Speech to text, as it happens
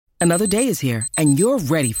Another day is here, and you're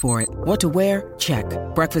ready for it. What to wear? Check.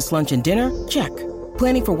 Breakfast, lunch, and dinner? Check.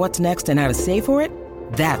 Planning for what's next and how to save for it?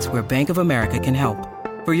 That's where Bank of America can help.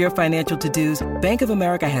 For your financial to-dos, Bank of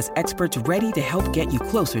America has experts ready to help get you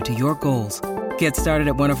closer to your goals. Get started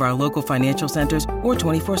at one of our local financial centers or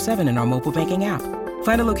 24/7 in our mobile banking app.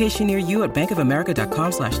 Find a location near you at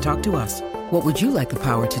bankofamerica.com/talktous. What would you like the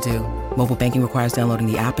power to do? Mobile banking requires downloading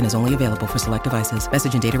the app and is only available for select devices.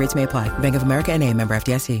 Message and data rates may apply. Bank of America N.A., member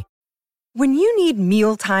FDIC. When you need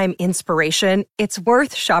mealtime inspiration, it's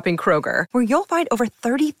worth shopping Kroger, where you'll find over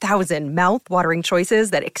 30,000 mouth-watering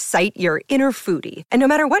choices that excite your inner foodie. And no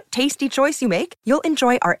matter what tasty choice you make, you'll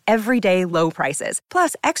enjoy our everyday low prices,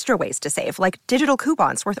 plus extra ways to save, like digital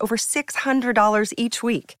coupons worth over $600 each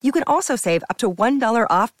week. You can also save up to $1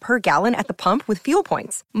 off per gallon at the pump with fuel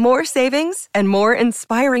points. More savings and more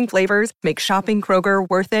inspiring flavors make shopping Kroger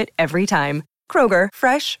worth it every time. Kroger,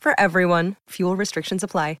 fresh for everyone. Fuel restrictions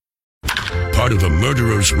apply. Part of the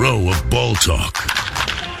murderer's row of ball talk.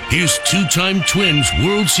 Here's two-time Twins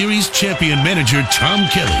World Series champion manager Tom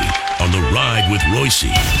Kelly on the ride with Royce.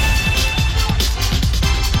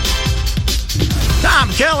 Tom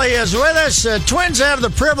Kelly is with us. Twins have the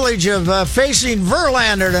privilege of facing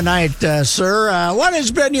Verlander tonight, sir. What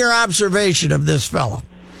has been your observation of this fellow?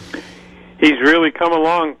 He's really come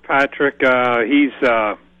along, Patrick. He's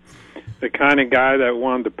the kind of guy that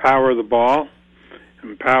wanted to power the ball.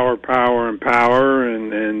 And power,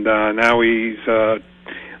 and now he's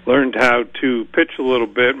learned how to pitch a little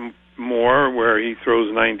bit more, where he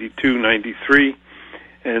throws 92, 93,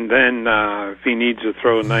 and then if he needs to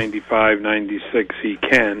throw 95, 96, he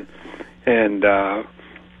can. And on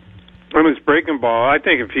his breaking ball, I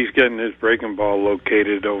think if he's getting his breaking ball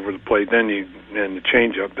located over the plate, then and the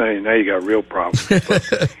changeup, now you got real problems.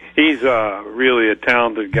 But he's really a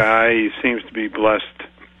talented guy. He seems to be blessed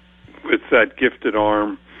with that gifted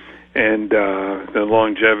arm and the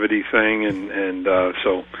longevity thing, and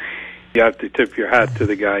so you have to tip your hat to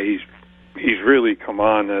the guy. He's really come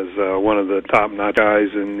on as one of the top-notch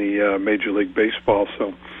guys in the Major League Baseball.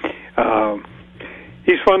 So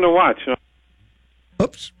he's fun to watch.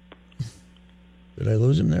 Oops. Did I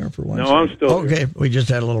lose him there for one No, second? I'm still okay, here. We just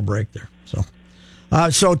had a little break there.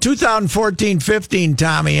 So 2014-15,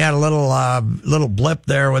 Tommy had a little blip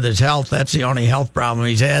there with his health. That's the only health problem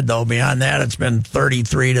he's had, though. Beyond that, it's been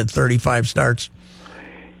 33 to 35 starts.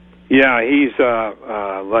 Yeah, he's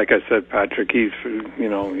like I said, Patrick. He's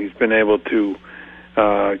been able to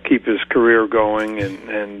keep his career going,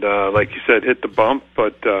 and like you said, hit the bump.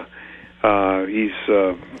 But he's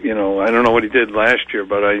I don't know what he did last year,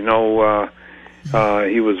 but I know.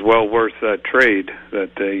 He was well worth that trade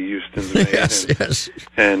that Houston made. Yes.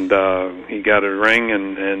 And he got a ring,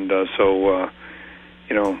 and so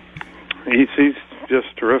he's just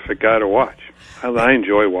a terrific guy to watch. I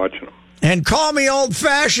enjoy watching him. And call me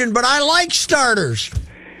old-fashioned, but I like starters.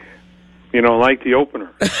 You don't like the opener?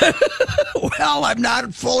 Well, I'm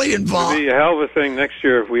not fully involved. It'd be a hell of a thing next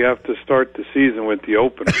year if we have to start the season with the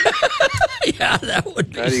opener. Yeah, that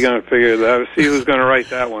would be. How are you going to figure that out? See who's going to write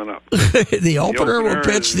that one up. The opener will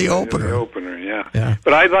pitch the opener. The opener, yeah.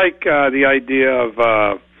 But I like the idea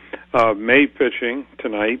of May pitching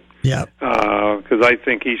tonight. Yeah. Because I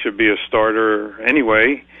think he should be a starter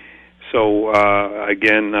anyway. So,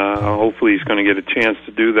 again, hopefully he's going to get a chance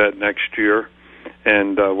to do that next year.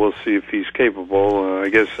 And we'll see if he's capable. I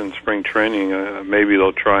guess in spring training, maybe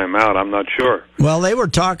they'll try him out. I'm not sure. Well, they were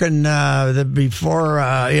talking before,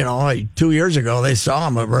 2 years ago, they saw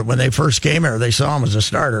him when they first came here. They saw him as a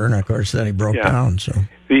starter, and of course, then he broke down. So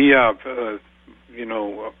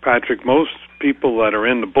Patrick, most people that are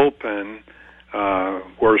in the bullpen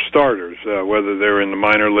were starters, whether they're in the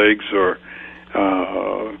minor leagues or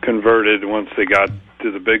converted once they got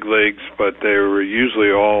to the big leagues, but they were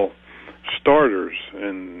usually all starters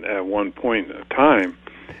and at one point in time.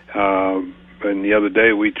 And the other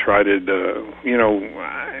day we tried it,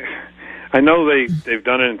 I know they've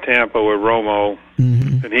done it in Tampa with Romo,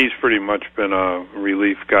 and he's pretty much been a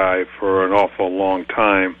relief guy for an awful long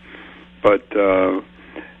time. But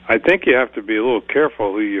I think you have to be a little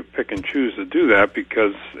careful who you pick and choose to do that,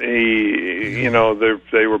 because they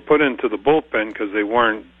were put into the bullpen because they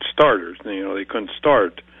weren't starters. They couldn't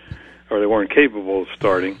start, or they weren't capable of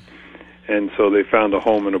starting. And so they found a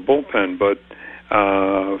home in a bullpen. But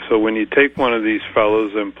so when you take one of these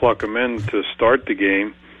fellows and pluck them in to start the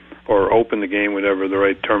game or open the game, whatever the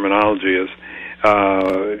right terminology is,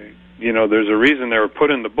 there's a reason they were put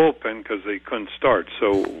in the bullpen, because they couldn't start.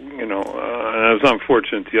 So, and it was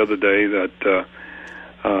unfortunate the other day that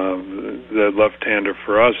the left-hander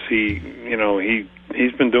for us, he's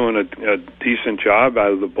been doing a decent job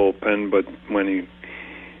out of the bullpen, but when he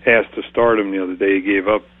asked to start him the other day, he gave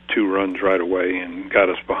up 2 runs right away and got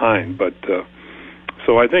us behind. But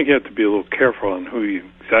so I think you have to be a little careful on who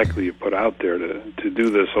exactly you put out there to do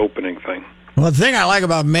this opening thing. Well, the thing I like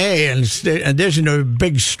about May, in addition to a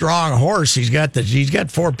big, strong horse, he's got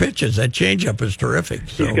 4 pitches. That changeup is terrific.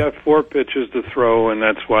 So. He's got 4 pitches to throw, and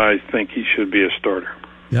that's why I think he should be a starter.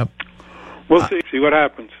 Yep. We'll see what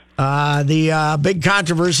happens. The big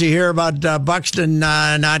controversy here about Buxton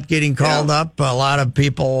not getting called up. A lot of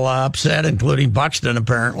people upset, including Buxton,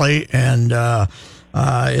 apparently. And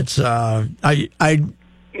it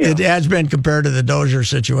has been compared to the Dozier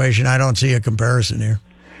situation. I don't see a comparison here.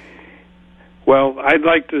 Well, I'd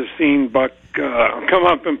like to have seen Buck come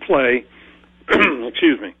up and play.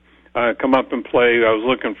 Excuse me. Come up and play. I was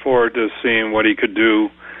looking forward to seeing what he could do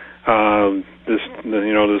this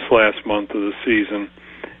last month of the season,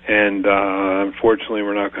 and unfortunately,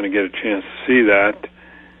 we're not going to get a chance to see that.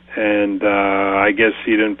 And I guess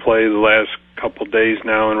he didn't play the last couple days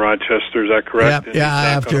now in Rochester. Is that correct?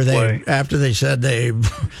 Yeah. After they said they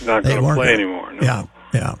not going to play anymore. No.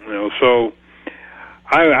 Yeah. So.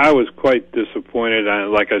 I was quite disappointed.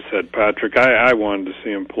 Like I said, Patrick, I wanted to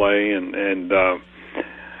see him play, and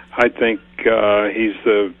I think he's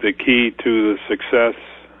the key to the success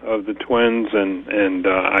of the Twins, and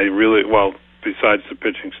I really, well, besides the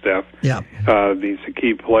pitching staff, he's a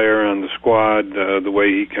key player on the squad. The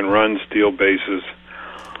way he can run, steal bases,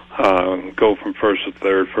 go from first to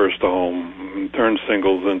third, first to home, and turn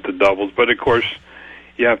singles into doubles. But of course,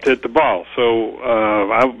 you have to hit the ball. So,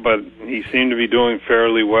 but he seemed to be doing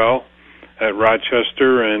fairly well at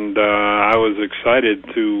Rochester, and I was excited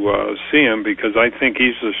to see him because I think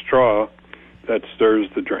he's the straw that stirs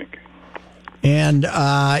the drink. And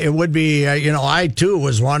it would be, I too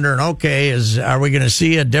was wondering, are we going to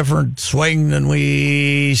see a different swing than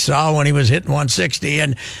we saw when he was hitting 160?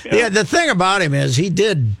 And the thing about him is he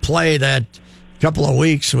did play that couple of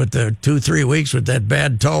weeks with 2-3 weeks with that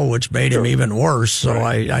bad toe, which made him even worse. So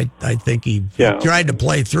I think he tried to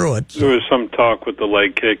play through it. So. There was some talk with the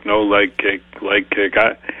leg kick, no leg kick.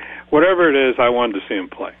 Whatever it is, I wanted to see him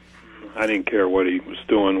play. I didn't care what he was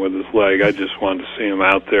doing with his leg. I just wanted to see him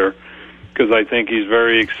out there because I think he's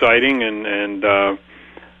very exciting, and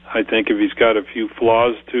I think if he's got a few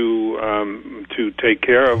flaws to take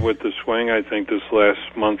care of with the swing, I think this last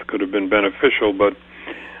month could have been beneficial, but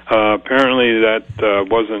apparently that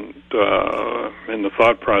wasn't in the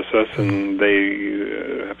thought process, and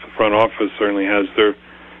the front office certainly has their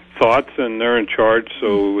thoughts, and they're in charge,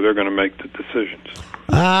 so they're going to make the decisions.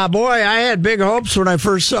 Boy, I had big hopes when I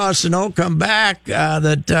first saw Sano come back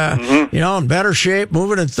that, in better shape,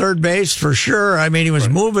 moving at third base for sure. I mean, he was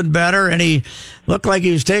moving better, and he looked like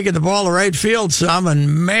he was taking the ball to right field some,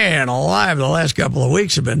 and man alive, the last couple of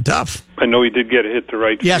weeks have been tough. I know he did get a hit to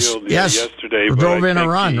right field yesterday. But drove in a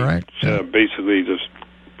run, right? Basically just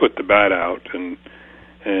put the bat out, and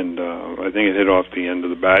I think it hit off the end of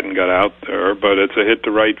the bat and got out there, but it's a hit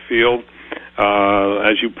to right field.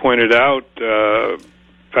 As you pointed out,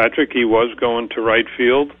 Patrick, he was going to right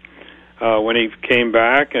field. When he came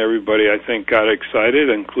back, everybody, I think, got excited,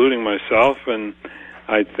 including myself, and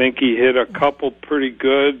I think he hit a couple pretty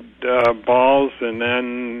good balls, and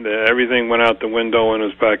then everything went out the window and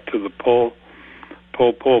was back to the pull,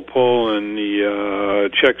 and the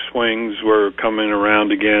check swings were coming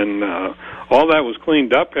around again. All that was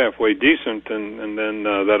cleaned up halfway decent, and then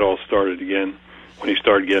that all started again when he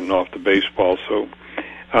started getting off the baseball. So,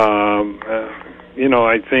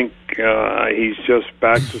 I think he's just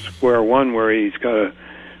back to square one where he's got to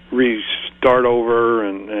restart over,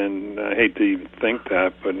 and I hate to even think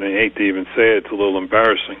that, but I hate to even say it, it's a little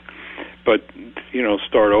embarrassing. But,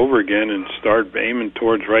 start over again and start aiming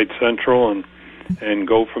towards right central and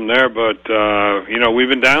go from there. But, we've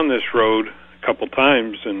been down this road a couple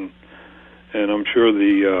times, and I'm sure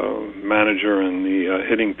the manager and the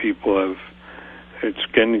hitting people it's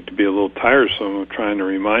getting to be a little tiresome of trying to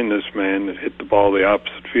remind this man to hit the ball the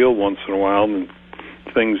opposite field once in a while, and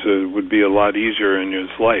things would be a lot easier in his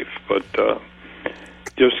life, but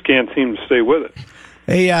just can't seem to stay with it.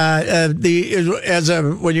 Hey,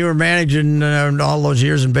 when you were managing all those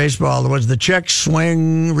years in baseball, was the check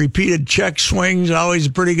swing, repeated check swings, always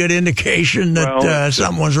a pretty good indication that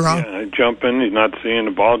something was wrong? Yeah, jumping, he's not seeing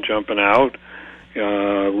the ball jumping out,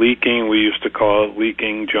 leaking, we used to call it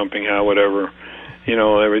leaking, jumping out, whatever.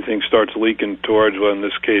 Everything starts leaking towards, well, in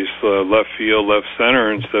this case, left field, left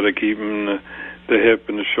center, instead of keeping the hip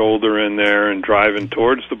and the shoulder in there and driving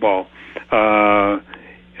towards the ball.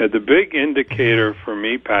 The big indicator for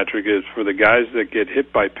me, Patrick, is for the guys that get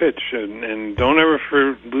hit by pitch, and don't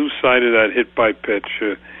ever lose sight of that hit by pitch.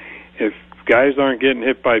 If guys aren't getting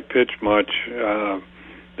hit by pitch much,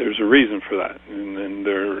 reason for that, and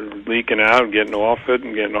they're leaking out, getting off it,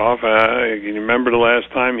 and getting off. Can you remember the last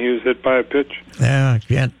time he was hit by a pitch? Yeah,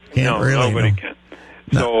 can't really. Nobody can.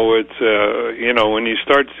 No. So it's when you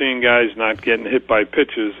start seeing guys not getting hit by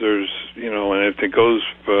pitches, there's and if it goes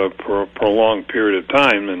for a prolonged period of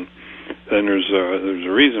time, then there's a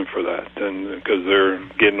reason for that, and because they're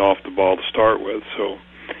getting off the ball to start with. So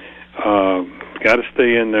got to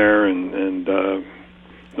stay in there, and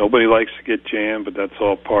nobody likes to get jammed, but that's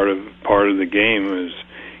all part of the game is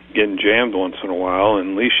getting jammed once in a while,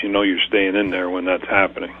 and at least you're staying in there when that's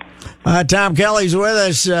happening. Tom Kelly's with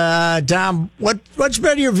us. Tom, what's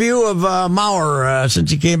been your view of Mauer since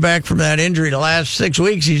he came back from that injury? The last 6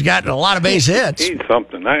 weeks, he's gotten a lot of base hits. He's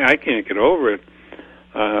something. I can't get over it.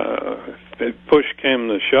 If push came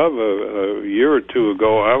to shove a year or two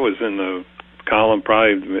ago, I was in the column.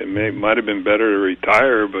 Probably might have been better to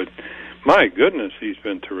retire, but my goodness, he's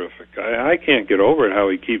been terrific. I can't get over it how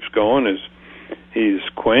he keeps going. His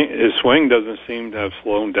swing doesn't seem to have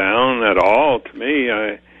slowed down at all. To me,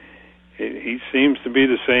 he seems to be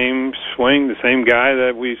the same swing, the same guy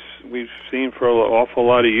that we've seen for an awful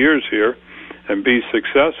lot of years here, and be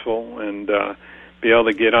successful and be able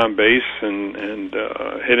to get on base and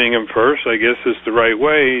hitting him first, I guess, is the right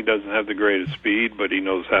way. He doesn't have the greatest speed, but he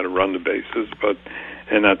knows how to run the bases,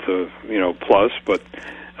 and that's a plus. But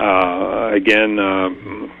again,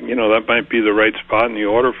 that might be the right spot in the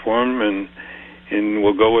order for him, and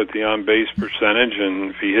we'll go with the on-base percentage,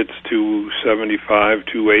 and if he hits 275,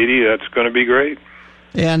 280, that's going to be great.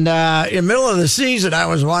 And in the middle of the season, I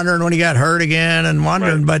was wondering when he got hurt again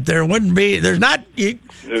right. But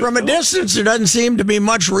from a distance, there doesn't seem to be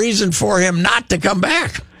much reason for him not to come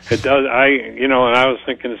back. It does. And I was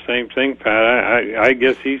thinking the same thing, Pat. I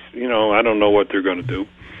guess he's, I don't know what they're going to do.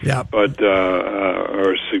 Yeah. But,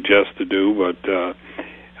 or suggest to do, but,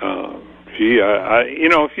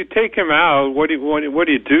 if you take him out, what do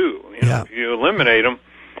you do? If you eliminate him,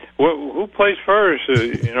 who plays first?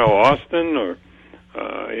 Austin, or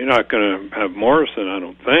you're not going to have Morrison, I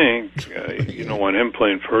don't think. You don't want him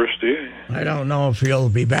playing first, do you? I don't know if he'll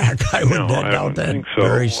be back. I would doubt that. Think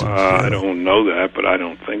so. I don't know that, but I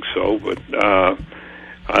don't think so. But I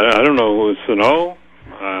don't know. Sano.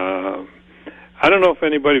 I don't know if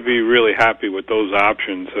anybody would be really happy with those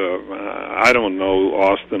options. I don't know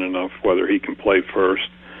Austin enough whether he can play first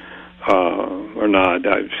or not.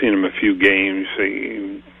 I've seen him a few games.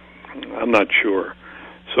 I'm not sure.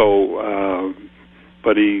 So,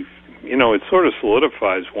 but he, it sort of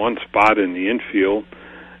solidifies one spot in the infield,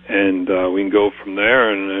 and we can go from there.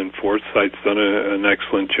 And Forsythe's done an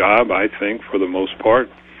excellent job, I think, for the most part.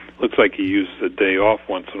 Looks like he uses a day off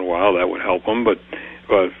once in a while. That would help him, but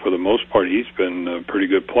for the most part, he's been a pretty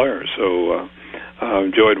good player. So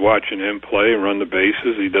enjoyed watching him play and run the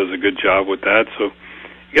bases. He does a good job with that. So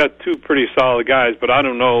you got two pretty solid guys, but I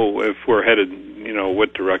don't know if we're headed,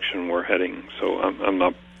 what direction we're heading. So I'm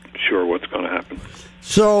not sure what's going to happen.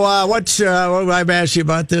 So I've asked you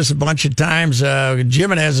about this a bunch of times.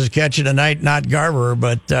 Jimenez is catching tonight, not Garver,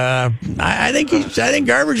 but I think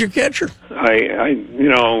Garver's your catcher.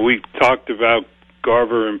 We talked about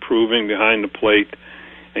Garver improving behind the plate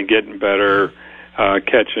and getting better,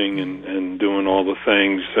 catching and doing all the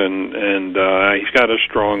things, and he's got a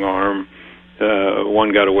strong arm.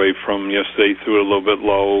 One got away from him yesterday, threw it a little bit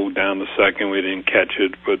low down the second. We didn't catch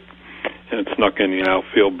it, but it snuck in the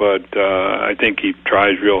outfield. But I think he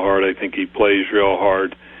tries real hard. I think he plays real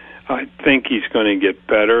hard. I think he's going to get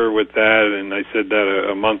better with that, and I said that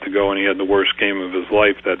a month ago, and he had the worst game of his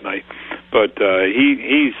life that night. But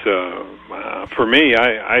he's for me,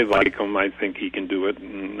 I like him. I think he can do it,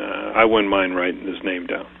 and I wouldn't mind writing his name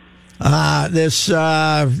down.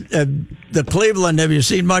 The Cleveland. Have you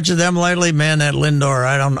seen much of them lately? Man, that Lindor.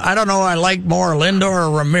 I don't know. I like more Lindor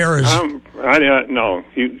or Ramirez. No.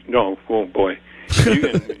 Oh boy,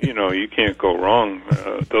 you can't go wrong.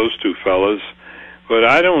 Those two fellas. But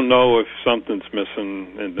I don't know if something's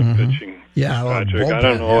missing in the pitching. Yeah, Patrick. I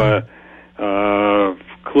don't know.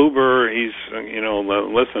 Kluber, he's,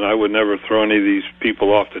 listen, I would never throw any of these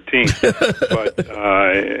people off the team. But,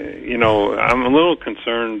 I'm a little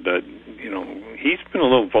concerned that, he's been a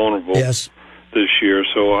little vulnerable this year.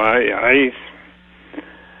 So I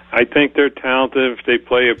think they're talented. If they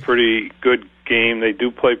play a pretty good game, they do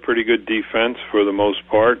play pretty good defense for the most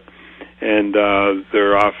part. And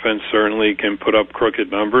their offense certainly can put up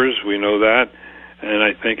crooked numbers. We know that. And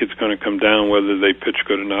I think it's going to come down whether they pitch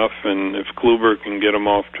good enough. And if Kluber can get them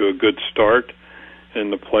off to a good start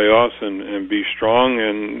in the playoffs and be strong,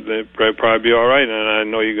 and they'll probably be all right. And I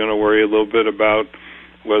know you're going to worry a little bit about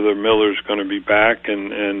whether Miller's going to be back.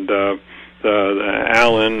 And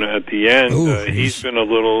Allen at the end. He's been a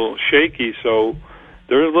little shaky, so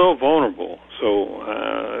they're a little vulnerable. So,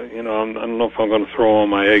 I don't know if I'm going to throw all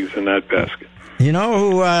my eggs in that basket. You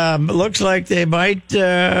know who looks like they might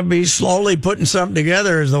be slowly putting something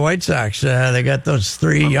together is the White Sox. They got those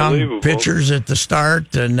 3 young pitchers at the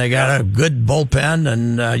start, and they got a good bullpen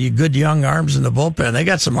and good young arms in the bullpen. They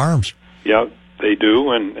got some arms. Yeah, they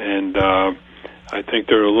do, and I think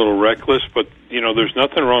they're a little reckless, but, there's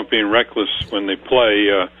nothing wrong with being reckless when they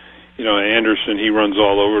play. Anderson, he runs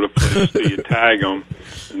all over the place, so you tag him,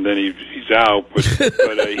 and then he's out. But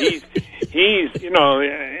he's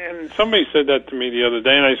and somebody said that to me the other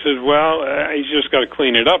day, and I said, well, he's just got to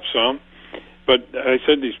clean it up some. But I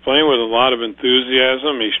said he's playing with a lot of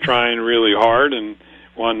enthusiasm. He's trying really hard and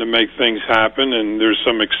wanting to make things happen, and there's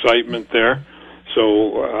some excitement there.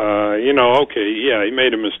 So, okay, yeah, he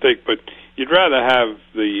made a mistake, but you'd rather have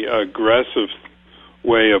the aggressive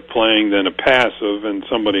way of playing than a passive and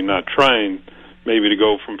somebody not trying maybe to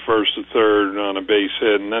go from first to third on a base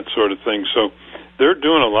hit and that sort of thing. So they're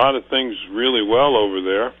doing a lot of things really well over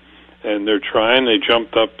there, and they're trying. They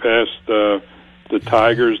jumped up past the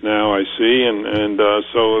Tigers now, I see, and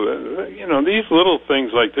so these little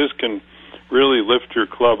things like this can really lift your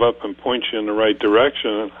club up and point you in the right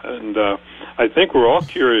direction. And I think we're all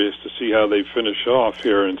curious to see how they finish off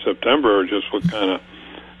here in September, or just what kind of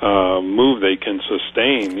move they can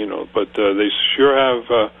sustain, but they sure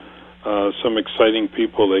have some exciting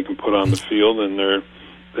people they can put on the field, and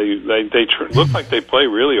they look like they play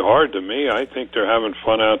really hard to me. I think they're having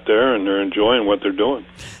fun out there, and they're enjoying what they're doing.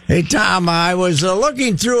 Hey, Tom, I was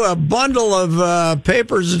looking through a bundle of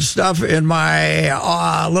papers and stuff in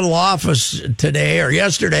my little office today or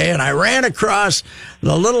yesterday, and I ran across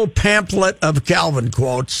the little pamphlet of Calvin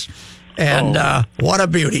quotes. And what a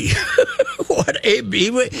beauty.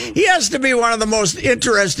 He has to be one of the most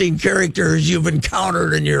interesting characters you've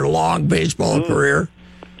encountered in your long baseball career.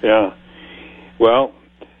 Yeah. Well,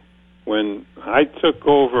 when I took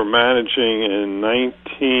over managing in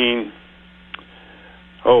 80?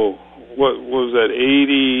 I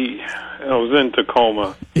was in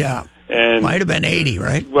Tacoma. Yeah. And might have been 80,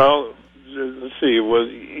 right? Well, let's see.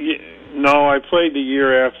 I played the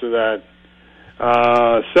year after that.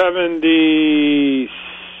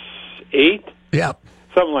 78? Yeah.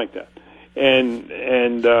 Something like that.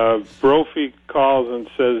 And Brophy calls and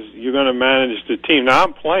says, you're going to manage the team. Now,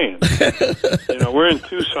 I'm playing. We're in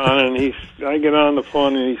Tucson, and I get on the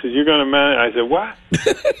phone, and he says, you're going to manage. I said, what?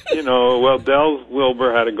 Well, Del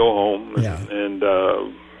Wilbur had to go home, and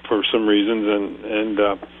for some reasons, and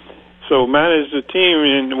so manage the team,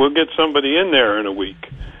 and we'll get somebody in there in a week.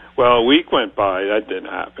 Well, a week went by. That didn't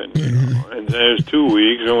happen. And there's 2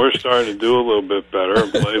 weeks, and we're starting to do a little bit better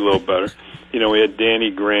and play a little better. We had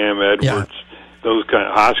Danny Graham, Edwards, those kind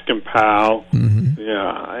of Hoskin Powell.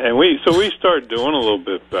 And we started doing a little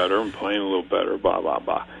bit better and playing a little better, blah, blah,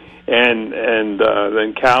 blah. And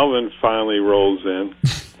then Calvin finally rolls in,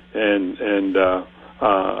 and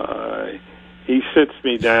he sits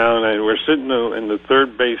me down, and we're sitting in the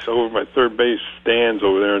third base, over my third base stands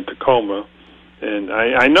over there in Tacoma. And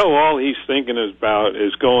I know all he's thinking about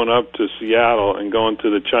is going up to Seattle and going to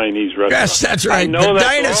the Chinese restaurant. Yes, that's right. I know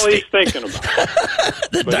that's all he's thinking about.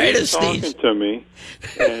 The dynasties. He's talking to me,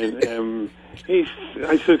 and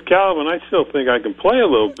I said, Calvin, I still think I can play a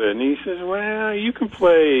little bit. And he says, well, you can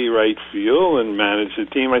play right field and manage the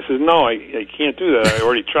team. I said, no, I can't do that. I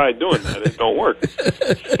already tried doing that. It don't work.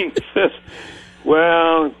 He says,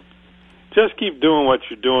 well, just keep doing what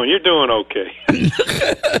you're doing. You're doing okay.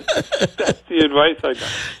 That's the advice I got.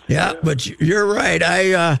 Yeah, but you're right.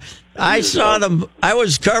 I saw them. I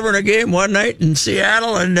was covering a game one night in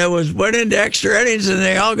Seattle, and went into extra innings, and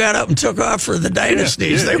they all got up and took off for the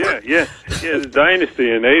dynasties. Yeah, the dynasty,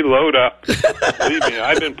 and they load up. Believe me,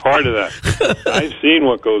 I've been part of that. I've seen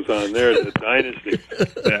what goes on there at the dynasty.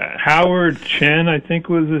 Howard Chen, I think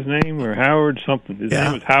was his name, or Howard something. His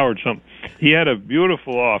name was Howard something. He had a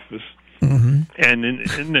beautiful office. And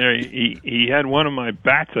in there, he had one of my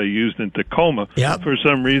bats I used in Tacoma. For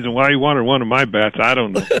some reason, why he wanted one of my bats, I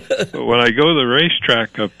don't know. But when I go to the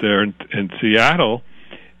racetrack up there in Seattle,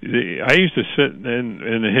 I used to sit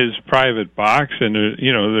in his private box, and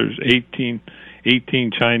there's 18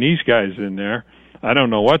 Chinese guys in there. I don't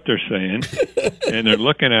know what they're saying, and they're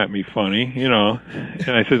looking at me funny, And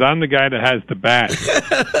I said, I'm the guy that has the bat.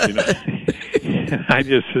 I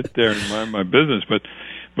just sit there and mind my business, but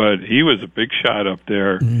he was a big shot up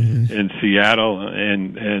there in Seattle,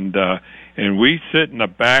 and we sit in the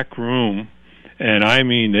back room, and I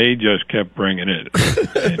mean they just kept bringing it.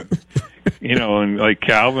 And like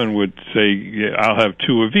Calvin would say, yeah, I'll have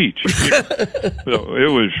 2 of each. So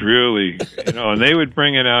it was really, and they would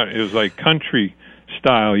bring it out. It was like country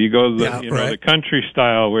style. You go to the country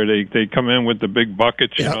style where they come in with the big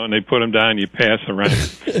buckets, and they put them down, you pass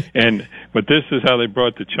around. But this is how they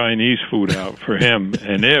brought the Chinese food out for him,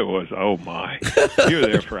 and it was, oh my. You were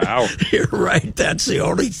there for hours. You're right. That's the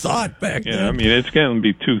only thought back then. I mean, it's going to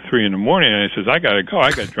be 2, 3 in the morning, and I says, I got to go.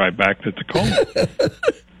 I got to drive back to Tacoma.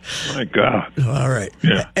 My God. All right.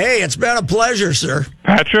 Yeah. Hey, it's been a pleasure, sir.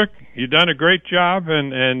 Patrick, you've done a great job,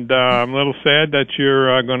 and I'm a little sad that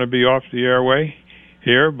you're going to be off the airway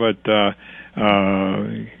here, but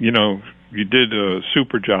you did a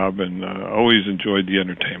super job, and always enjoyed the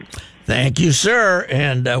entertainment. Thank you, sir,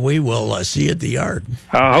 and we will see you at the yard.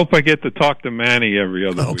 I hope I get to talk to Manny every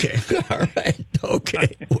other week. Okay, all right,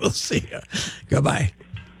 okay, we'll see you. Goodbye.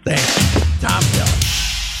 Thanks. Tom Kelly.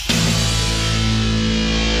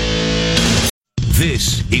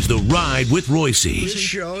 This is The Ride with Royce. This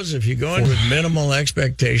shows if you go in with minimal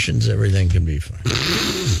expectations, everything can be fine.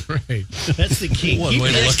 Right. That's the key. One Keep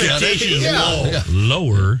way the to look at it. expectations low. Yeah.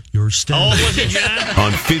 Lower your standards. Oh, was it, John?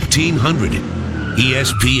 On 1500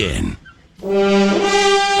 ESPN.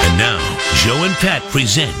 And now, Joe and Pat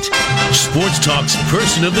present Sports Talk's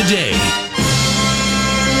Person of the Day.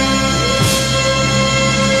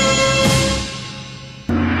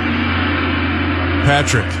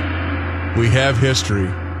 Patrick, we have history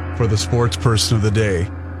for the Sports Person of the Day.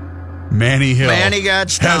 Manny Hill got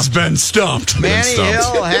stumped. has been stumped. Manny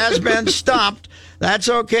Hill has been stumped. That's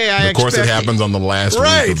okay. Of course, it happens on the last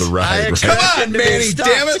week of the ride. Come on, Manny,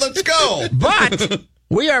 damn it, let's go. But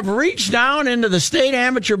we have reached down into the state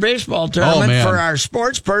amateur baseball tournament for our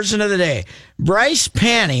Sports Person of the Day. Bryce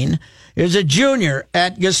Panning is a junior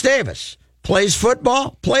at Gustavus. Plays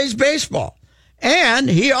football, plays baseball. And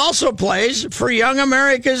he also plays for Young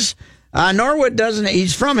America's Norwood doesn't.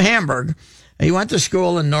 He's from Hamburg. He went to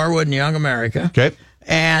school in Norwood and Young America. Okay.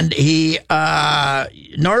 And he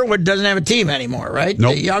Norwood doesn't have a team anymore, right?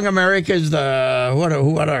 Nope. The Young America's the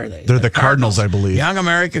what are they? They're the Cardinals, I believe. Young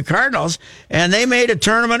America Cardinals, and they made a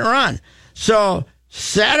tournament run. So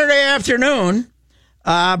Saturday afternoon,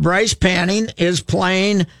 Bryce Panning is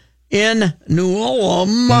playing in New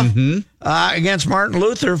Ulm against Martin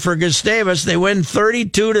Luther for Gustavus. They win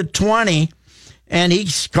 32-20, and he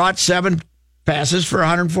caught 7 passes for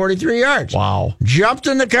 143 yards. Wow. Jumped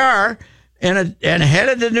in the car and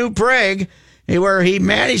headed to New Prague, where he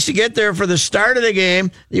managed to get there for the start of the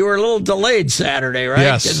game. You were a little delayed Saturday, right?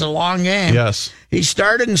 Yes. It's a long game. Yes. He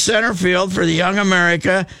started in center field for the Young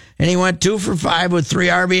America, and he went 2 for 5 with 3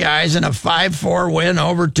 RBIs and a 5-4 win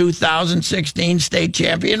over 2016 state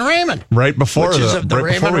champion Raymond. Right before which is the right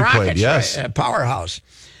Raymond before we Rockets, played, yes. Right, powerhouse.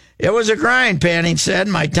 It was a grind, Panning said.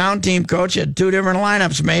 My town team coach had 2 different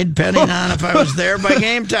lineups made, depending on if I was there by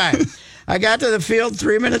game time. I got to the field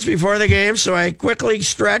 3 minutes before the game, so I quickly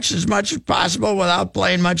stretched as much as possible without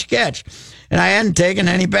playing much catch. And I hadn't taken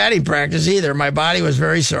any batting practice either. My body was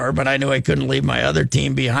very sore, but I knew I couldn't leave my other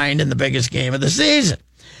team behind in the biggest game of the season.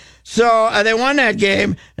 So they won that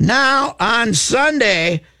game. Now, on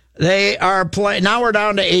Sunday, they are playing. Now we're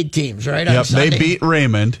down to 8 teams, right? Yep, they beat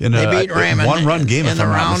Raymond in a one-run game in the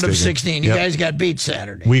round of 16. You Yep. guys got beat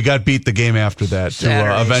Saturday. We got beat the game after that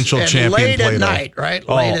Saturday. to eventual And champion late Plato. at night, right?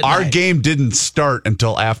 Late at our night. game didn't start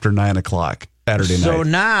until after 9 o'clock Saturday night. So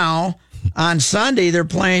now on Sunday they're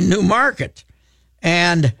playing Newmarket,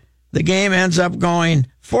 and the game ends up going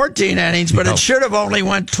 14 innings, but it should have only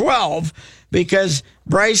went 12 because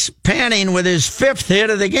Bryce Panning, with his 5th hit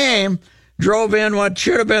of the game, drove in what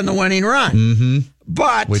should have been the winning run. Mm-hmm.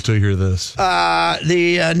 But wait till you hear this.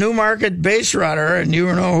 The Newmarket base runner, and you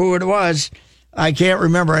know who it was. I can't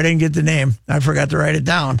remember. I didn't get the name. I forgot to write it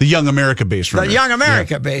down. The Young America base runner. The Young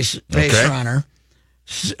America base runner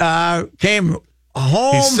came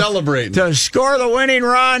home. He's celebrating to score the winning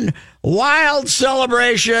run. Wild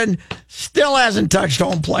celebration. Still hasn't touched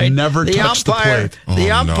home plate. Never touched the plate.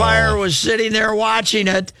 The umpire was sitting there watching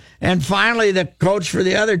it, and finally the coach for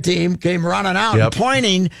the other team came running out and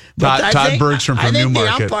pointing. But Todd Bergstrom from Newmarket.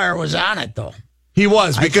 I think the umpire was on it, though. He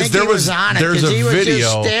was, because there's a video. Was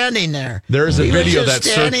just standing there. There's a video that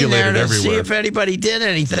circulated circulated to everywhere. See if anybody did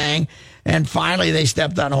anything, and finally they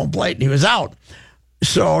stepped on home plate and he was out.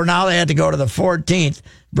 So now they had to go to the 14th.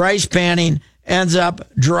 Bryce Panning ends up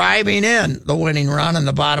driving in the winning run in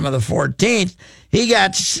the bottom of the 14th.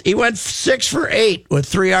 He went 6 for 8 with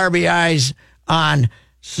 3 RBIs on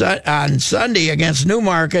Sunday against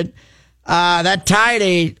Newmarket. That tied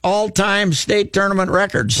a all-time state tournament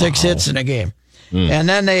record, 6 hits in a game. And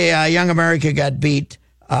then the Young America got beat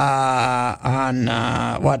on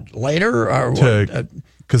later or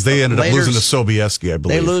Because they ended up losing to Sobieski, I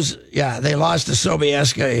believe. They lost to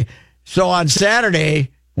Sobieski. So on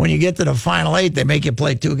Saturday, when you get to the Final 8, they make you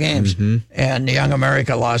play 2 games. Mm-hmm. And Young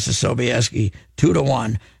America lost to Sobieski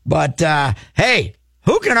 2-1. But, hey,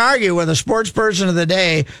 who can argue with a sports person of the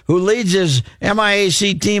day who leads his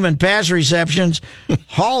MIAC team in pass receptions,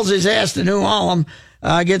 hauls his ass to New Ulm,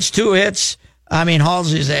 gets 2 hits.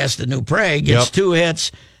 Hauls his ass to New Prague, gets 2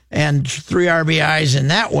 hits and 3 RBIs in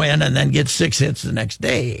that win, and then gets 6 hits the next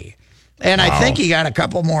day. And I think he got a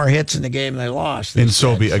couple more hits in the game they lost. Against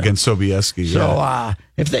Sobieski. So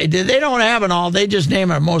if they don't have an all, they just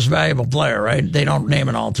name a most valuable player, right? They don't name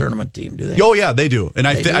an all tournament team, do they? Oh yeah, they do. And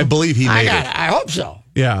I believe he made it. I hope so.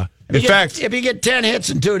 Yeah. If you get 10 hits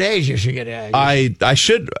in 2 days, you should get it. I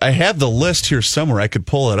have the list here somewhere. I could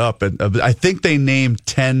pull it up. I think they named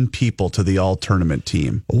 10 people to the all-tournament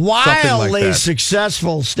team. Wildly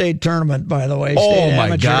successful state tournament, by the way. State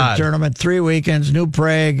amateur tournament, 3 weekends. New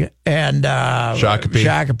Prague and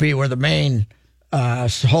Shakopee were the main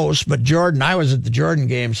hosts. But I was at the Jordan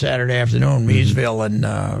game Saturday afternoon, Meesville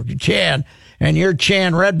and Chan. And your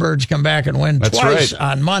Chan Redbirds come back and win twice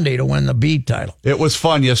on Monday to win the B title. It was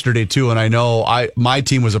fun yesterday, too. And I know my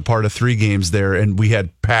team was a part of 3 games there, and we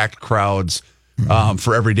had packed crowds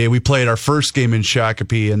for every day. We played our first game in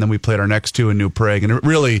Shakopee, and then we played our next 2 in New Prague. And it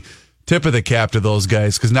really, tip of the cap to those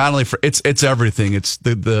guys, because not only it's everything. It's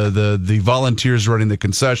the volunteers running the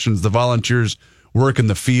concessions, the volunteers working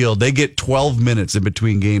the field. They get 12 minutes in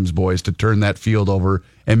between games, boys, to turn that field over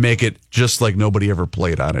and make it just like nobody ever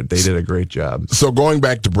played on it. They did a great job. So going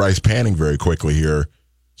back to Bryce Panning very quickly here.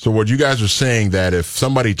 So what you guys are saying that if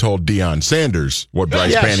somebody told Deion Sanders what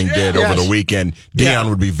Bryce Panning did over the weekend, Deion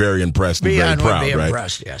would be very impressed and very proud, would be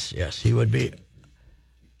impressed, yes, he would be.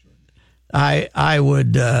 I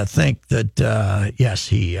would think that, yes,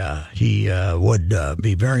 he would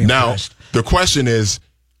be very impressed. Now, the question is,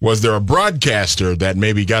 was there a broadcaster that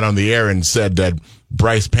maybe got on the air and said that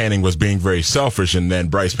Bryce Panning was being very selfish, and then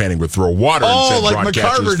Bryce Panning would throw water and set like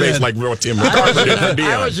broadcaster's face like what Tim McCarver did for Deion?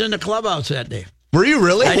 I was in the clubhouse that day. Were you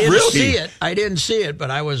really? I didn't see it, but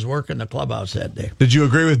I was working the clubhouse that day. Did you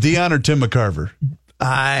agree with Deion or Tim McCarver?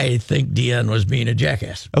 I think Deion was being a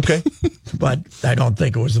jackass. Okay. But I don't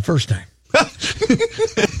think it was the first time.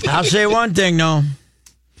 I'll say one thing, though.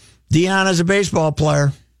 Deion is a baseball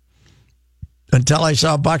player. Until I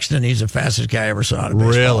saw Buxton, he's the fastest guy I ever saw in a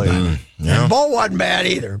baseball. Really? And Bo wasn't bad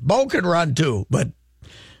either. Bo could run, too. But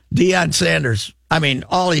Deion Sanders,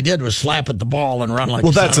 all he did was slap at the ball and run like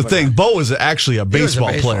Well, that's the thing. Bo was actually a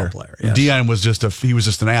baseball player. Yes. Deion was just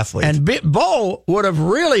an athlete. And Bo would have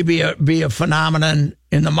really be a phenomenon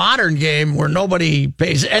in the modern game where nobody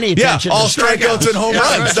pays any attention to all strikeouts and home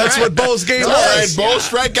runs. That's what Bo's game was. All right, Bo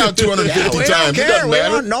struck out 250 times. It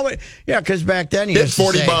doesn't matter. Because back then he hit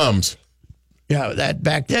 40 bombs. Yeah,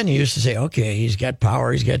 back then you used to say, okay, he's got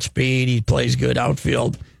power, he's got speed, he plays good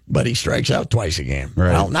outfield, but he strikes out twice a game.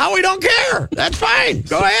 Right. Well, now we don't care. That's fine.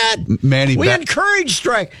 Go ahead. Manny, we encourage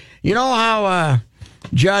strike. You know how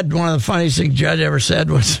Judd, one of the funniest things Judd ever said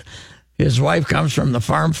was his wife comes from the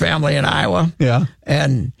farm family in Iowa. Yeah.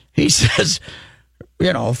 And he says,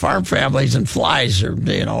 farm families and flies or,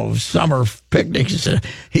 summer picnics.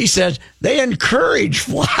 He says they encourage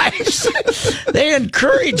flies. They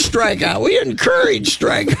encourage strikeout. We encourage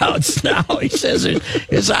strikeouts now. He says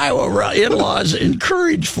his Iowa in-laws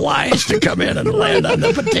encourage flies to come in and land on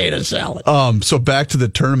the potato salad. So back to the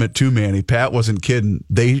tournament too, Manny. Pat wasn't kidding.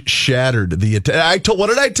 They shattered the. What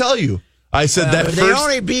did I tell you? I said that they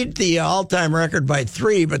only beat the all-time record by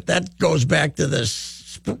 3, but that goes back to this.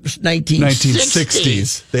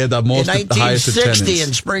 1960s. They had the highest attendance. 1960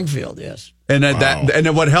 in Springfield, yes. And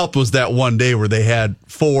then what helped was that one day where they had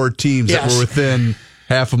 4 teams that were within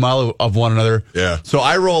half a mile of one another. Yeah. So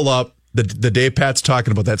I roll up the day Pat's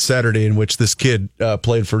talking about that Saturday in which this kid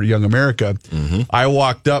played for Young America. Mm-hmm. I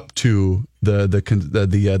walked up to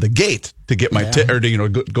the gate to get my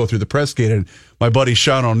go through the press gate, and my buddy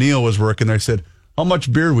Sean O'Neill was working there. I said, "How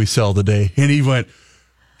much beer we sell today?" And he went,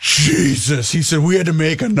 Jesus. He said, we had to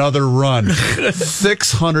make another run.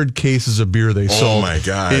 600 cases of beer they sold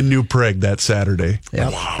in New Prague that Saturday.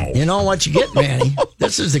 Yep. Wow. You know what you get, Manny?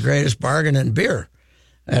 This is the greatest bargain in beer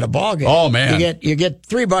at a ball game. Oh, man. You get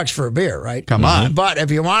 $3 for a beer, right? Come on. But if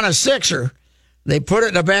you want a sixer, they put it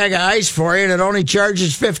in a bag of ice for you, and it only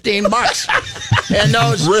charges $15. And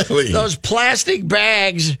those plastic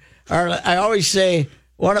bags are, I always say,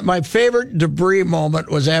 one of my favorite debris moment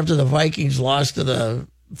was after the Vikings lost to the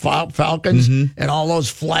Falcons and all those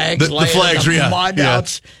flags laying in the mud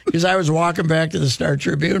outs. Because I was walking back to the Star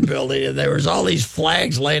Tribune building, and there was all these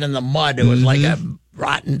flags laying in the mud. It was like a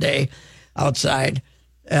rotten day outside.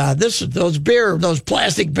 Those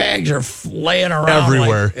plastic bags are laying around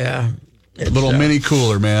everywhere. Little mini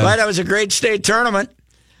cooler, man. But it was a great state tournament.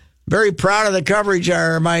 Very proud of the coverage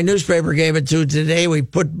my newspaper gave it to today. We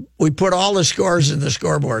put all the scores in the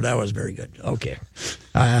scoreboard. That was very good. Okay.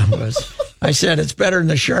 I said it's better than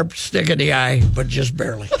the sharp stick in the eye, but just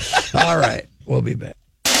barely. All right. We'll be back.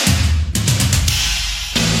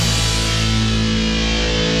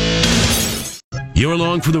 You're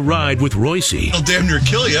along for the ride with Royce. I'll damn near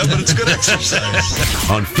kill you, but it's good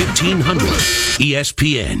exercise. On 1500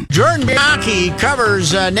 ESPN. Jordan Bianchi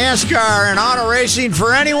covers NASCAR and auto racing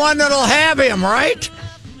for anyone that'll have him, right?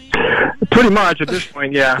 Pretty much at this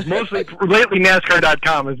point, yeah. Mostly lately,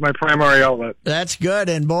 NASCAR.com is my primary outlet. That's good.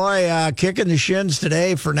 And boy, kicking the shins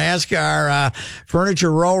today for NASCAR. Furniture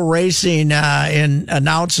Row Racing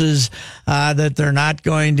announces that they're not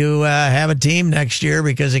going to have a team next year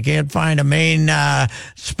because they can't find a main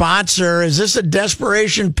sponsor. Is this a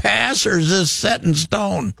desperation pass or is this set in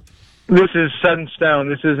stone? This is set in stone.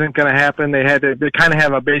 This isn't going to happen. They kind of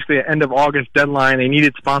have basically an end of August deadline. They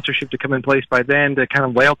needed sponsorship to come in place by then to kind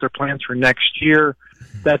of lay out their plans for next year.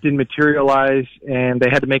 That didn't materialize, and they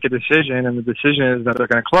had to make a decision, and the decision is that they're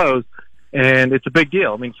going to close. And it's a big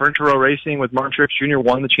deal. I mean, Furniture Row Racing with Martin Truex Jr.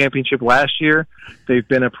 won the championship last year. They've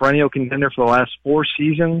been a perennial contender for the last 4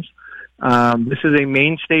 seasons. This is a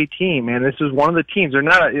mainstay team, and this is one of the teams. They're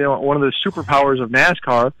not, one of the superpowers of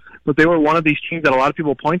NASCAR, but they were one of these teams that a lot of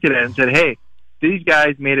people pointed at and said, "Hey, these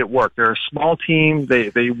guys made it work. They're a small team.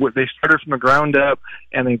 They started from the ground up,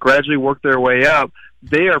 and they gradually worked their way up.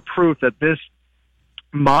 They are proof that this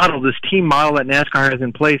model, this team model that NASCAR has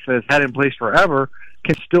in place, that has had in place forever,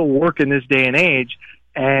 can still work in this day and age."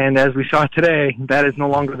 And as we saw today, that is no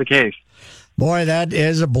longer the case. Boy, that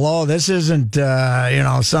is a blow. This isn't,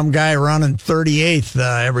 some guy running 38th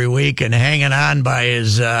every week and hanging on by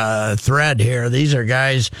his thread here. These are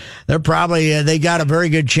guys, they're probably, they got a very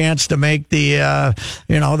good chance to make the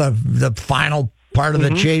final part of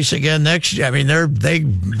the chase again next year. I mean,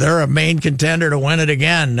 they're a main contender to win it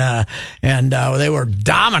again. And they were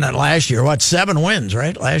dominant last year. 7 wins,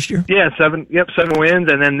 right? Last year? Yeah, 7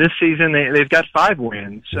 wins. And then this season they've got 5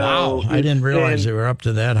 wins. So, wow. I didn't realize they were up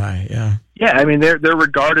to that high. Yeah. Yeah, I mean, they're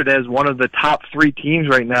regarded as one of the top 3 teams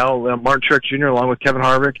right now. Martin Truex Jr. along with Kevin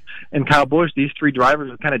Harvick and Kyle Busch, these 3 drivers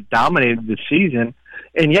have kind of dominated the season.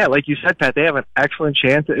 And yeah, like you said, Pat, they have an excellent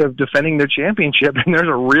chance of defending their championship. And there's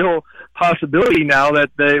a real possibility now that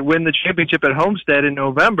they win the championship at Homestead in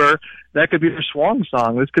November. That could be their swan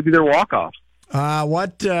song. This could be their walk-off.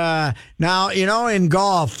 Now, in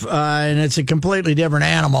golf, and it's a completely different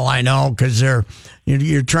animal, I know, because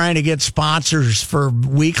you're trying to get sponsors for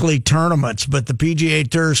weekly tournaments, but the PGA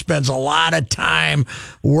Tour spends a lot of time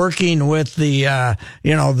working with the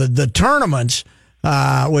tournaments,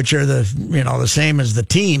 which are the same as the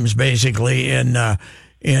teams basically in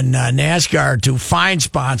NASCAR, to find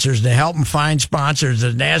sponsors, to help them find sponsors.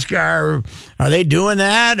 Is NASCAR, are they doing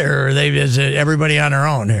that, or is it everybody on their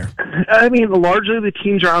own here? I mean, largely the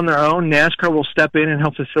teams are on their own. NASCAR will step in and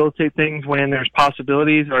help facilitate things when there's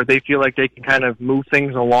possibilities, or they feel like they can kind of move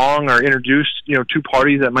things along or introduce, 2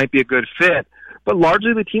 parties that might be a good fit. But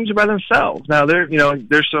largely the teams are by themselves. Now there's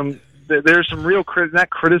some real not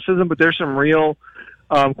criticism, but there's some real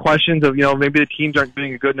questions of, maybe the teams aren't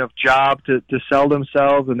doing a good enough job to sell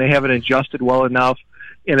themselves, and they haven't adjusted well enough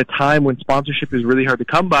in a time when sponsorship is really hard to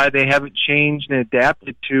come by. They haven't changed and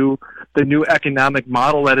adapted to the new economic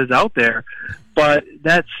model that is out there. But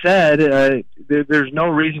that said, there's no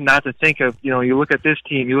reason not to think of, you look at this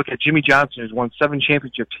team, you look at Jimmy Johnson, who's won 7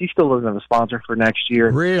 championships. He still doesn't have a sponsor for next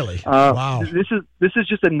year. Really? Wow. This is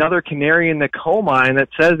just another canary in the coal mine that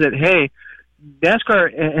says that, hey,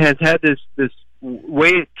 NASCAR has had this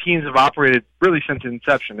way teams have operated really since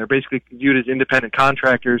inception. They're basically viewed as independent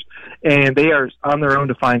contractors, and they are on their own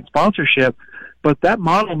to find sponsorship. But that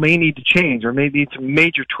model may need to change, or may need some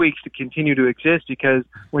major tweaks to continue to exist, because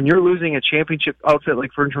when you're losing a championship outfit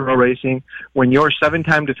like Furniture Row Racing, when your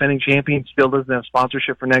 7-time defending champion still doesn't have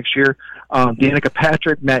sponsorship for next year, Danica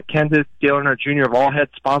Patrick, Matt Kenseth, Dale Earnhardt Jr. have all had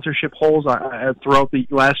sponsorship holes throughout the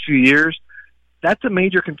last few years. That's a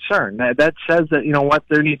major concern. That says that,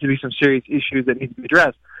 there needs to be some serious issues that need to be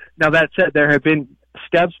addressed. Now, that said, there have been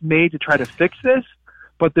steps made to try to fix this,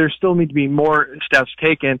 but there still need to be more steps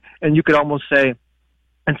taken. And you could almost say,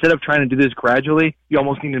 instead of trying to do this gradually, you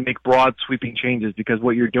almost need to make broad, sweeping changes, because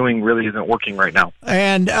what you're doing really isn't working right now.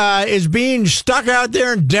 And is being stuck out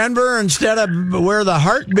there in Denver instead of where the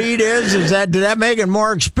heartbeat is, did that make it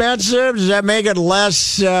more expensive? Does that make it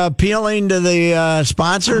less appealing to the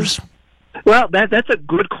sponsors? Well, that's a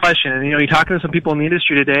good question. And, you're talking to some people in the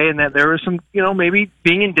industry today, and that there was some, maybe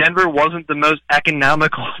being in Denver wasn't the most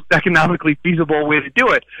economically feasible way to do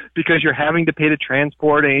it, because you're having to pay the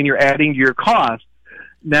transport and you're adding to your cost.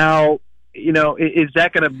 Now, is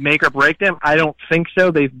that going to make or break them? I don't think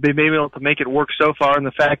so. They've been able to make it work so far, and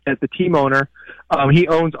the fact that the team owner, he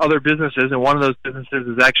owns other businesses, and one of those businesses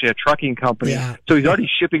is actually a trucking company. Yeah. So he's already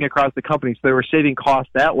shipping across the company, so they were saving costs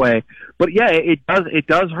that way. But yeah, it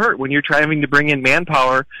does hurt when you're trying to bring in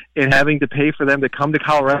manpower and having to pay for them to come to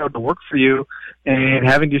Colorado to work for you, and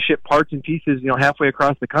having to ship parts and pieces, halfway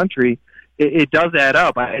across the country. It does add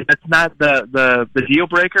up. That's not the deal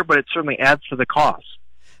breaker, but it certainly adds to the cost.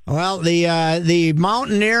 Well, the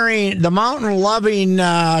mountain-loving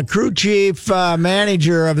crew chief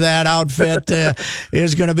manager of that outfit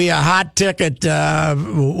is going to be a hot ticket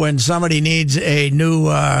when somebody needs a new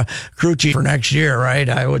crew chief for next year, right?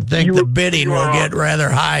 I would think the bidding will get rather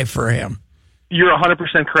high for him. You're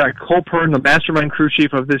 100% correct. Cole Pern, the mastermind crew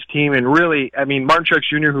chief of this team, and really, Martin Truex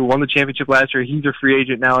Jr., who won the championship last year, he's a free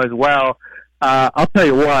agent now as well. I'll tell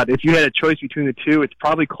you what, if you had a choice between the two, it's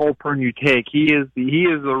probably Cole Pern you take. He is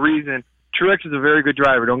the reason. Truex is a very good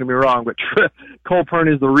driver, don't get me wrong, but Cole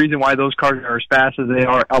Pern is the reason why those cars are as fast as they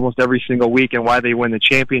are almost every single week, and why they win the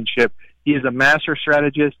championship. He is a master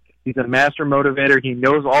strategist. He's a master motivator. He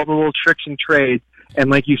knows all the little tricks and trades. And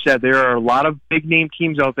like you said, there are a lot of big-name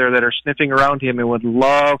teams out there that are sniffing around him and would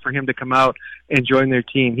love for him to come out and join their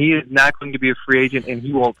team. He is not going to be a free agent, and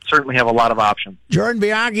he will certainly have a lot of options. Jordan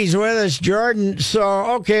Bianchi's with us. Jordan, so,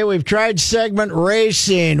 okay, we've tried segment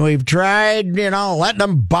racing. We've tried, letting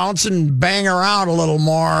them bounce and bang around a little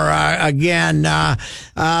more again.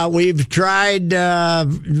 We've tried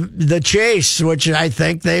the chase, which I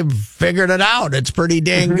think they've figured it out. It's pretty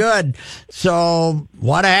dang good. So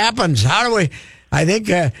what happens? How do we... I think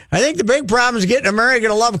the big problem is getting America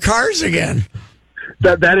to love cars again.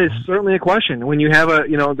 That is certainly a question. When you have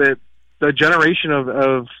the generation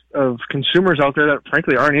of consumers out there that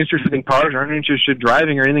frankly aren't interested in cars, aren't interested in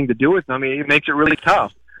driving or anything to do with them, it makes it really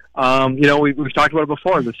tough. We've talked about it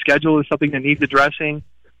before. The schedule is something that needs addressing.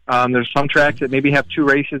 There's some tracks that maybe have two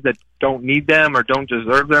races that don't need them or don't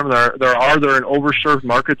deserve them. They're in overserved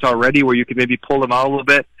markets already where you could maybe pull them out a little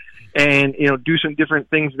bit and do some different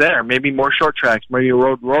things there. Maybe more short tracks, maybe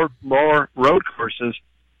more road courses.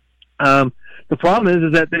 The problem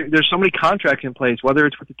is that there's so many contracts in place, whether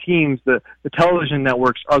it's with the teams, the television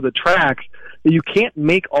networks, or the tracks, that you can't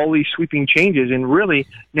make all these sweeping changes. And really,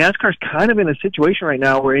 NASCAR's kind of in a situation right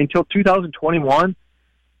now where until 2021,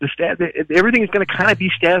 everything is going to kind of be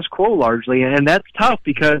status quo largely, and that's tough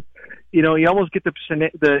because you almost get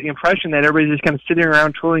the impression that everybody's just kind of sitting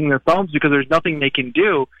around twiddling their thumbs because there's nothing they can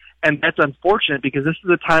do. And that's unfortunate because this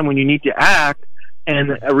is a time when you need to act,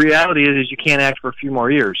 and the reality is you can't act for a few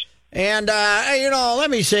more years. And,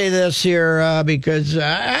 let me say this here because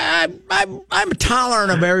I'm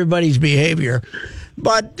tolerant of everybody's behavior.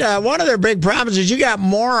 But one of their big problems is you got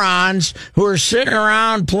morons who are sitting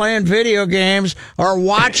around playing video games or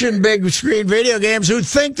watching big screen video games who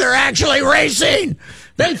think they're actually racing.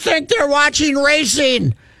 They think they're watching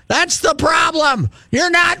racing. That's the problem. You're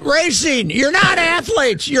not racing. You're not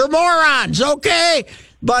athletes. You're morons, okay?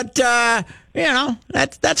 But,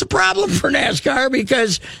 that's a problem for NASCAR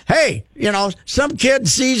because, hey, some kid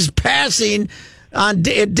sees passing on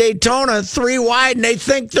Daytona 3 wide and they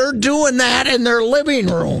think they're doing that in their living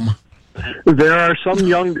room. There has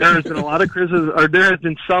been a lot of criticism, or there has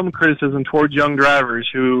been some criticism towards young drivers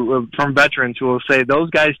from veterans who will say those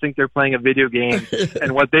guys think they're playing a video game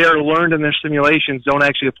and what they are learned in their simulations don't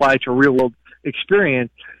actually apply to real world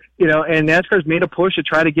experience. And NASCAR's made a push to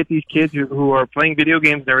try to get these kids who are playing video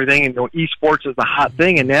games and everything, and esports is the hot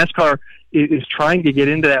thing, and NASCAR is trying to get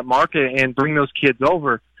into that market and bring those kids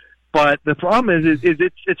over. But the problem is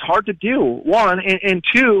it's hard to do, one, and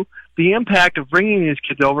two, the impact of bringing these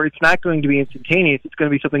kids over, it's not going to be instantaneous. It's going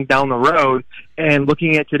to be something down the road. And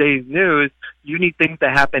looking at today's news, you need things to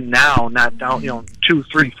happen now, not down, 2,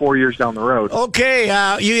 3, 4 years down the road. Okay,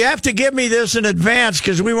 you have to give me this in advance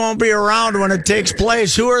because we won't be around when it takes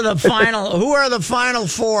place. Who are the final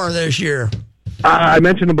four this year? I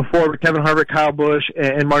mentioned them before, but Kevin Harvick, Kyle Busch,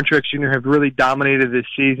 and Martin Truex Jr. have really dominated this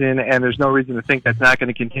season, and there's no reason to think that's not going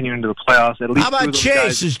to continue into the playoffs. At least. How about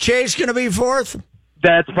Chase? Is Chase going to be fourth?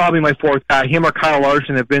 That's probably my fourth guy. Him or Kyle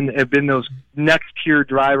Larson have been those next tier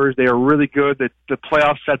drivers. They are really good. The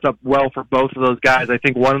playoff sets up well for both of those guys. I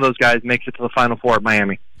think one of those guys makes it to the Final Four at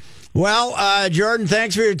Miami. Well, Jordan,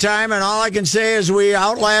 thanks for your time, and all I can say is we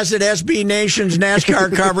outlasted SB Nation's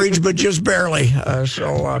NASCAR coverage, but just barely.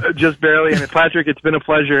 Just barely. And Patrick, it's been a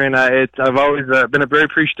pleasure, and I've always been very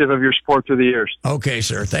appreciative of your support through the years. Okay,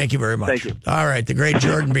 sir. Thank you very much. Thank you. All right, the great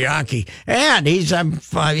Jordan Bianchi, and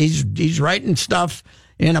he's writing stuff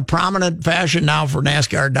in a prominent fashion now for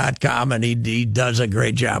NASCAR.com, and he does a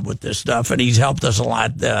great job with this stuff, and he's helped us a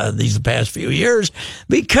lot these past few years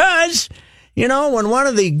because. You know, when one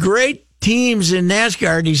of the great teams in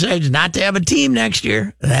NASCAR decides not to have a team next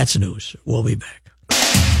year, that's news. We'll be back.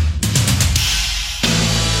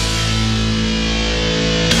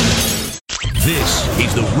 This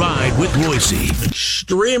is The Ride with Royce.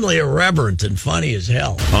 Extremely irreverent and funny as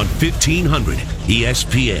hell. On 1500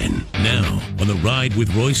 ESPN. Now, on The Ride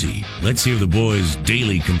with Royce, let's hear the boys'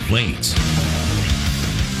 daily complaints.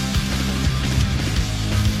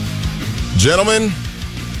 Gentlemen,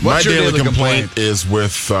 What's my your daily complaint is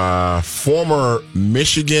with former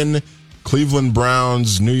Michigan, Cleveland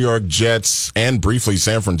Browns, New York Jets, and briefly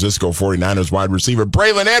San Francisco 49ers wide receiver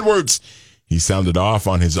Braylon Edwards. He sounded off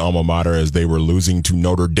on his alma mater as they were losing to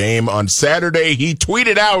Notre Dame on Saturday. He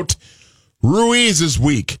tweeted out, Ruiz is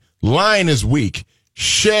weak. Line is weak.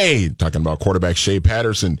 Shea, talking about quarterback Shea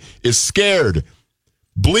Patterson, is scared.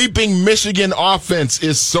 Bleeping Michigan offense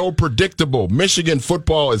is so predictable. Michigan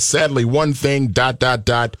football is sadly one thing, ...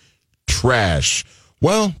 trash.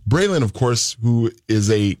 Well, Braylon, of course, who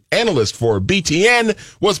is a analyst for BTN,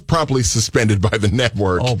 was promptly suspended by the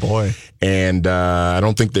network. Oh, boy. And I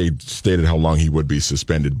don't think they stated how long he would be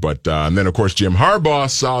suspended. But and then, of course, Jim Harbaugh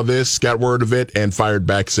saw this, got word of it, and fired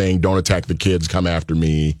back saying, don't attack the kids, come after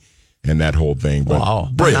me. And that whole thing. But wow.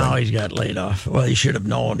 But now he's got laid off. Well, he should have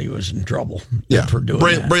known he was in trouble for doing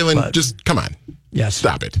that. Braylon, just come on. Yes.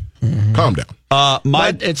 Stop it. Mm-hmm. Calm down.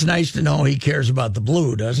 But it's nice to know he cares about the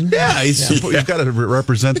blue, doesn't he? Yeah, he's got to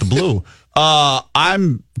represent the blue.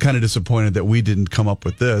 I'm kind of disappointed that we didn't come up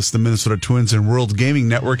with this. The Minnesota Twins and World Gaming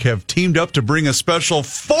Network have teamed up to bring a special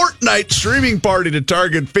Fortnite streaming party to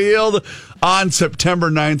Target Field on September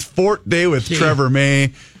 9th, Fort Day with Trevor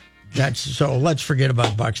May. So let's forget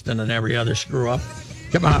about Buxton and every other screw up.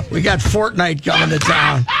 Come on, we got Fortnite coming to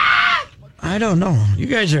town. I don't know. You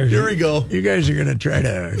guys are here. We go. You guys are going to try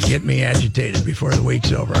to get me agitated before the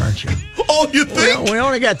week's over, aren't you? Oh, you think? We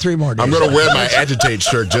only got 3 more days. I'm going to wear my agitate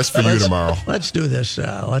shirt just for you tomorrow. Let's do this.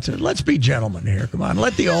 Let's be gentlemen here. Come on,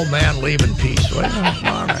 let the old man leave in peace. Well,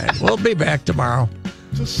 all right, we'll be back tomorrow.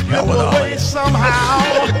 Just slip away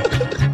somehow.